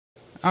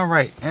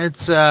Alright,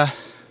 it's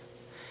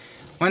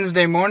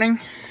Wednesday morning.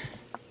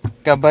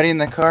 Got Buddy in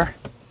the car.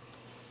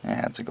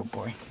 Yeah, that's a good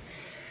boy.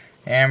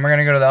 And we're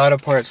gonna go to the auto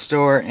parts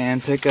store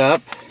and pick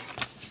up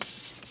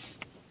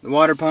the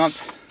water pump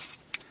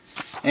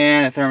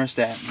and a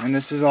thermostat. And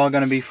this is all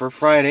gonna be for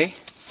Friday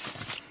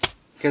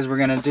because we're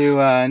gonna do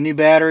a new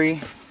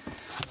battery.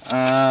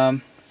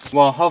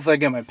 Well, hopefully I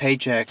get my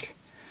paycheck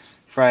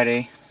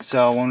Friday.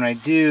 So when I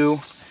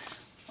do,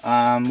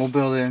 we'll be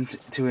able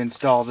to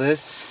install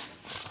this.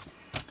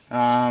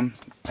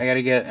 I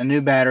gotta get a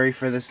new battery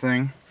for this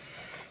thing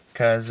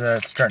because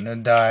it's starting to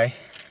die.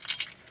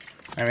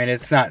 I mean,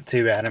 it's not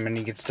too bad. I mean,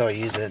 you can still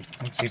use it.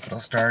 Let's see if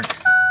it'll start.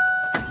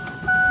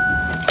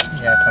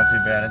 Yeah, it's not too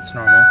bad. It's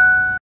normal.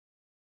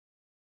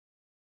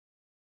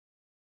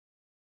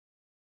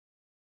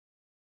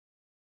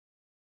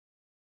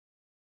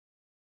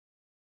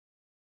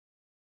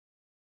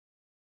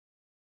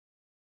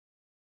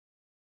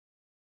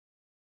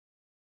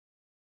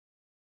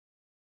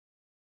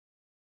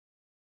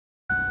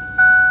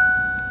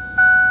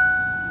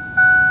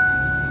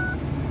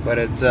 But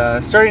it's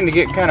starting to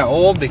get kind of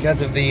old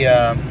because of the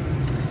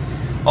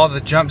all the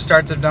jump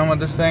starts I've done with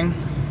this thing.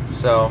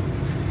 So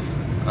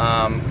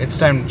it's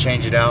time to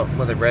change it out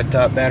with a red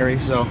top battery.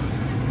 So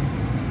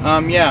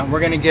yeah, we're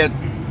gonna get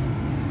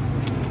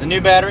the new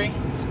battery.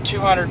 It's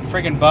 200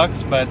 friggin'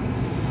 bucks, but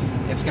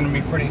it's gonna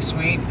be pretty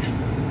sweet.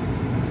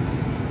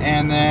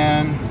 And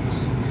then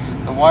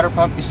the water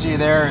pump you see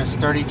there is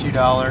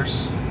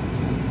 $32,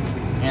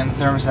 and the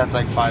thermostat's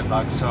like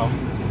 $5. So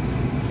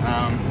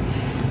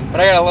but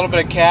I got a little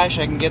bit of cash.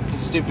 I can get the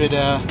stupid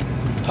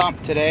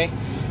pump today.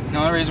 And the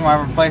only reason why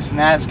I'm replacing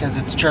that is because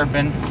it's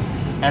chirping,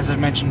 as I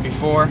mentioned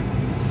before.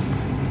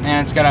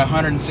 And it's got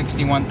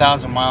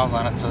 161,000 miles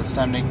on it, so it's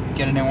time to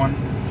get a new one.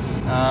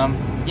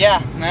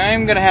 Yeah,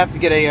 I'm going to have to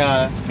get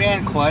a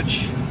fan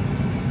clutch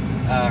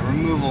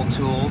removal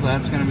tool.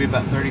 That's going to be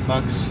about 30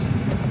 bucks.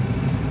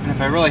 And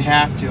if I really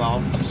have to,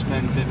 I'll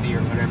spend 50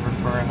 or whatever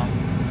for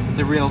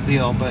the real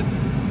deal. But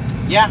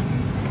yeah,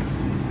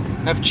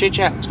 enough chit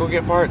chat. Let's go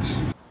get parts.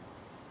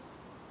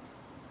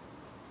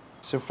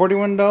 So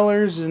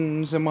 $41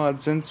 and some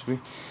odd cents.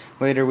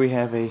 Later we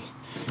have a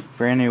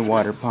brand new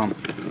water pump.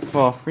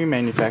 Well,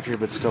 remanufactured,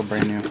 but still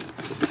brand new.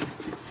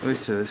 At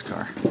least to this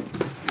car.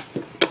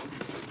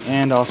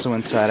 And also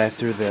inside I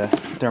threw the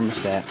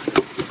thermostat.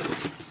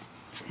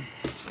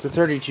 It's a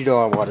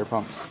 $32 water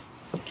pump.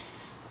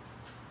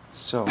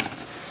 So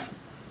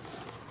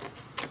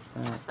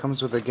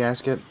comes with a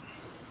gasket.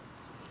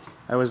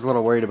 I was a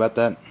little worried about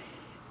that.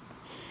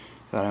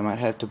 Thought I might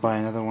have to buy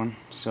another one.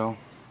 So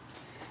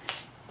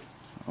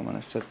I'm going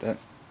to set that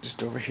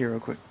just over here real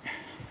quick.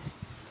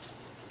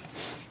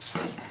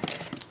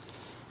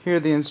 Here are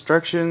the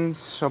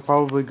instructions. I'll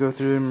probably go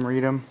through them and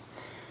read them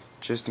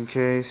just in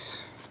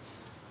case.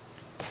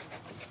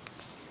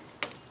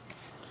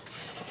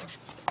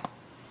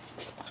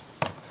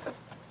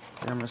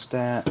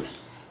 Thermostat.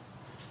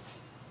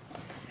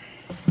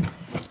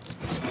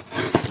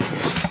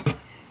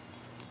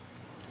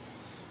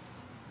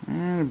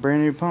 And a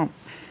brand new pump.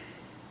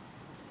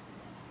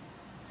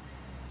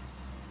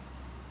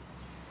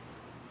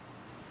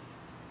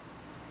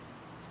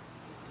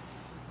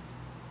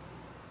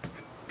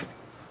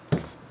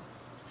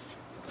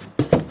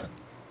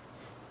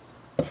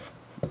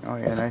 Oh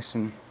yeah, nice,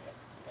 and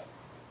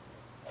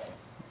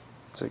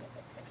it's like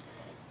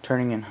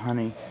turning in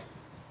honey.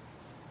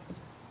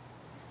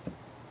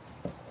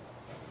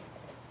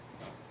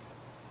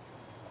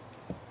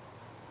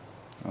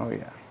 Oh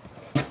yeah,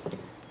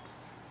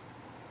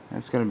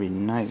 that's gonna be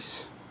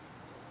nice.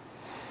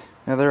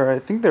 Now I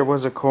think there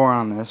was a core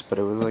on this, but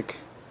it was like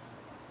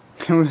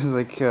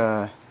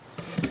 $3.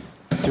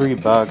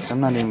 I'm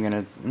not even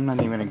gonna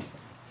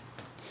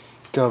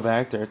go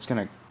back there.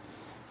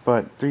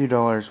 But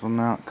 $3 will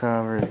not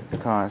cover the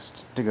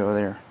cost to go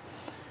there.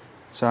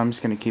 So I'm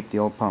just going to keep the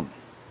old pump.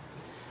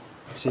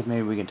 See if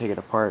maybe we can take it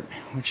apart.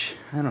 Which,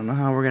 I don't know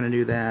how we're going to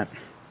do that.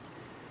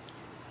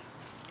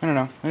 I don't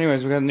know.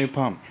 Anyways, we got a new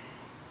pump.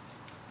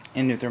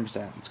 And new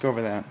thermostat. Let's go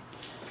over that.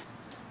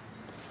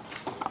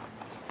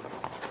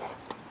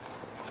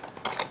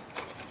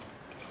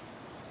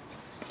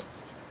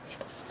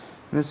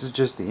 This is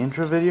just the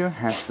intro video.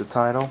 That's the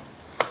title.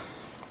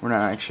 We're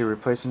not actually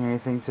replacing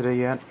anything today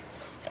yet.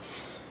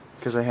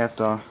 Because I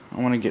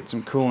want to get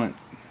some coolant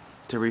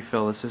to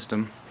refill the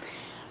system.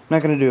 I'm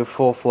not going to do a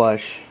full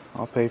flush.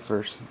 I'll pay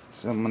for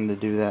someone to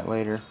do that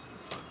later,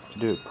 to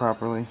do it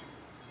properly.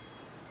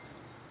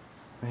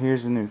 But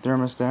here's the new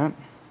thermostat.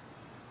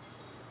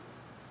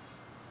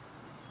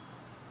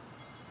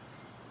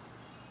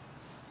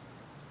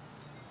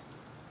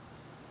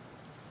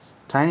 It's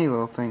a tiny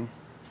little thing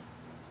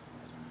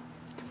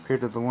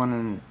compared to the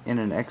one in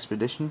an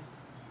Expedition.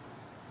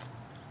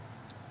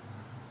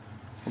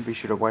 We'll be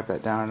sure to wipe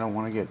that down. I don't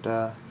want to get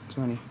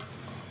too many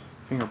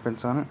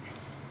fingerprints on it.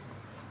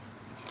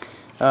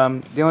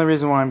 The only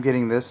reason why I'm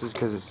getting this is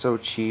because it's so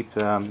cheap.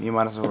 You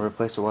might as well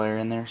replace it while you're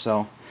in there.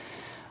 So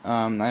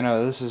I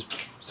know this is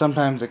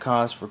sometimes a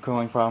cause for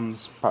cooling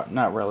problems.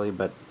 Not really,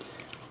 but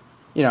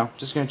you know,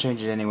 just gonna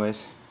change it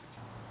anyways.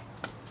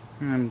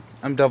 I'm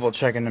double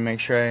checking to make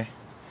sure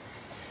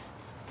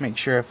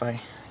if I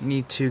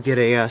need to get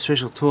a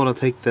special tool to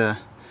take the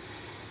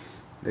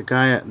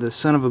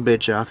son of a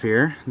bitch off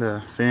here,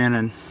 the fan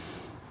and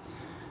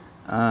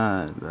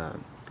the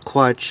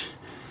clutch.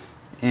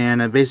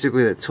 And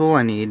basically the tool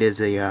I need is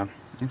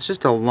it's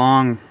just a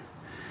long,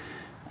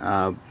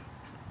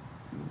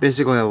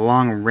 basically a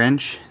long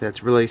wrench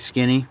that's really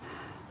skinny.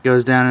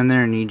 Goes down in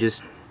there and you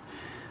just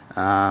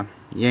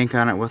yank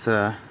on it with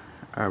a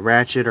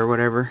ratchet or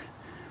whatever,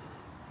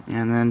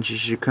 and then she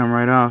should come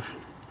right off.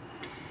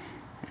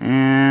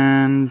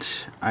 And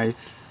I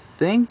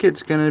think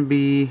it's gonna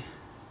be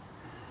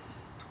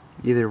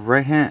either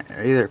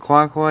either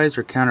clockwise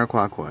or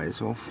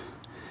counterclockwise.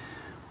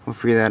 We'll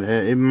figure that out.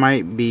 It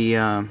might be,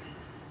 I'm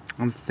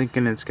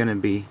thinking it's gonna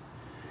be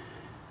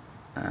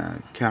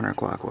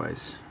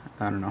counterclockwise.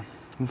 I don't know.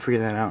 We'll figure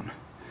that out.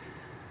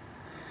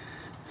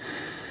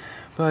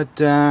 But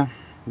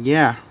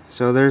yeah,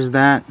 so there's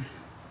that.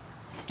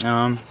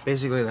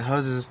 Basically the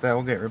hoses that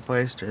will get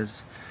replaced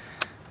is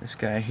this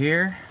guy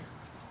here.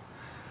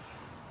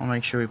 I'll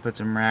make sure we put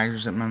some rags or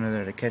something under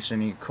there to catch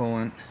any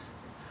coolant.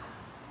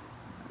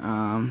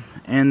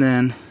 And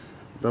then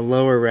the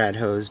lower rad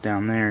hose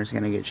down there is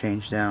going to get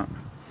changed out.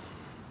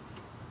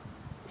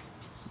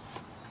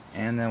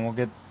 And then we'll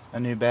get a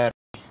new battery.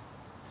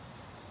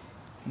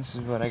 This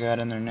is what I got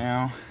in there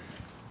now.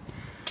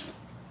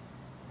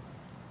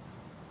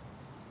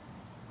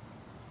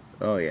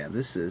 Oh yeah,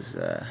 this is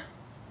a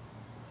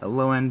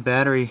low-end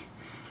battery.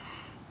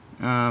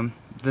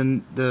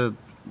 The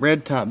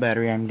red top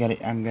battery I'm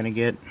gonna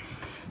get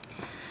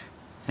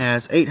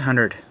has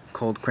 800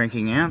 cold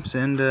cranking amps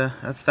and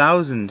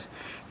 1,000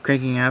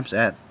 cranking amps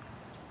at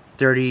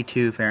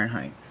 32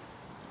 Fahrenheit.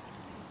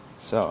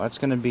 So that's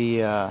gonna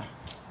be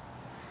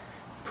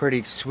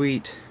pretty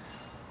sweet.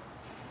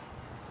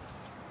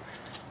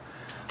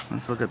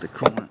 Let's look at the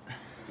coolant.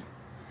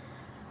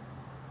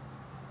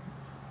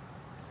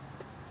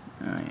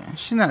 Oh yeah,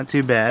 she's not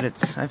too bad.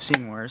 I've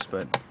seen worse,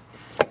 but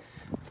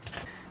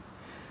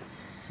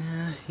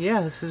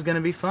yeah, this is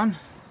gonna be fun.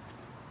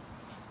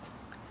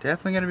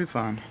 Definitely gonna be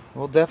fun.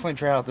 We'll definitely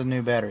try out the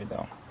new battery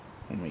though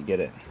when we get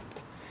it.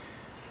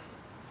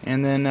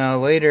 And then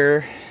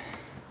later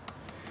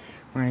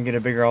we're gonna get a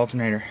bigger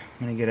alternator.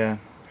 I'm gonna get a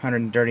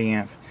 130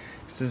 amp.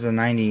 This is a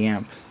 90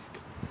 amp.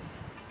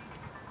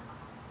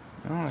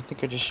 Oh, I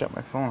think I just shut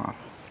my phone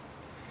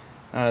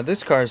off.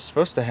 This car is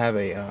supposed to have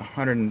a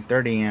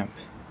 130 amp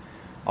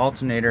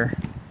alternator.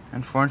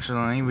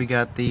 Unfortunately, we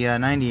got the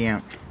 90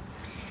 amp.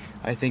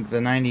 I think the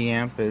 90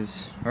 amp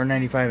is, or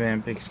 95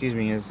 amp, excuse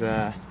me, is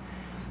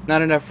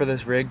not enough for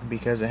this rig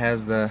because it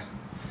has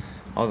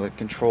all the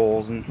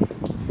controls, and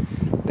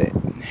they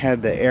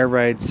had the air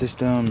ride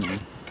system. And,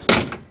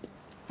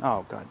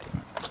 oh god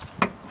damn it!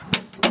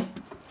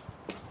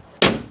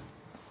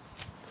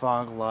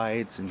 Fog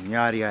lights and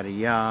yada yada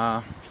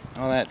yada,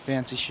 all that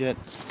fancy shit.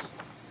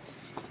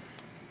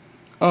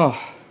 Oh,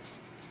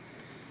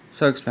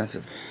 so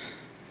expensive,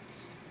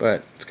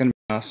 but it's gonna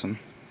be awesome.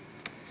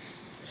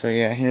 So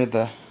yeah, here are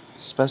the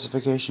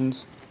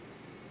specifications.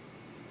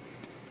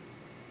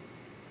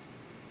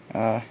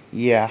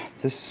 Yeah,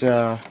 this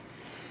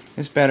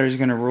battery is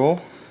gonna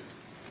rule.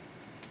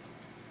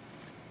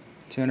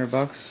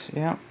 $200,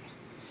 yeah.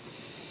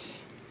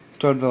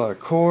 $12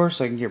 core,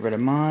 so I can get rid of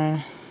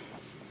mine.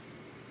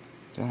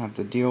 Don't have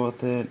to deal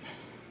with it.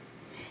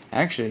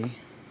 Actually,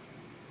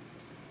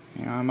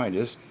 you know, I might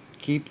just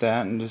keep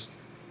that and just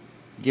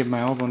give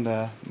my old one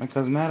to my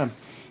cousin Adam,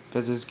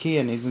 because his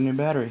Kia needs a new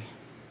battery.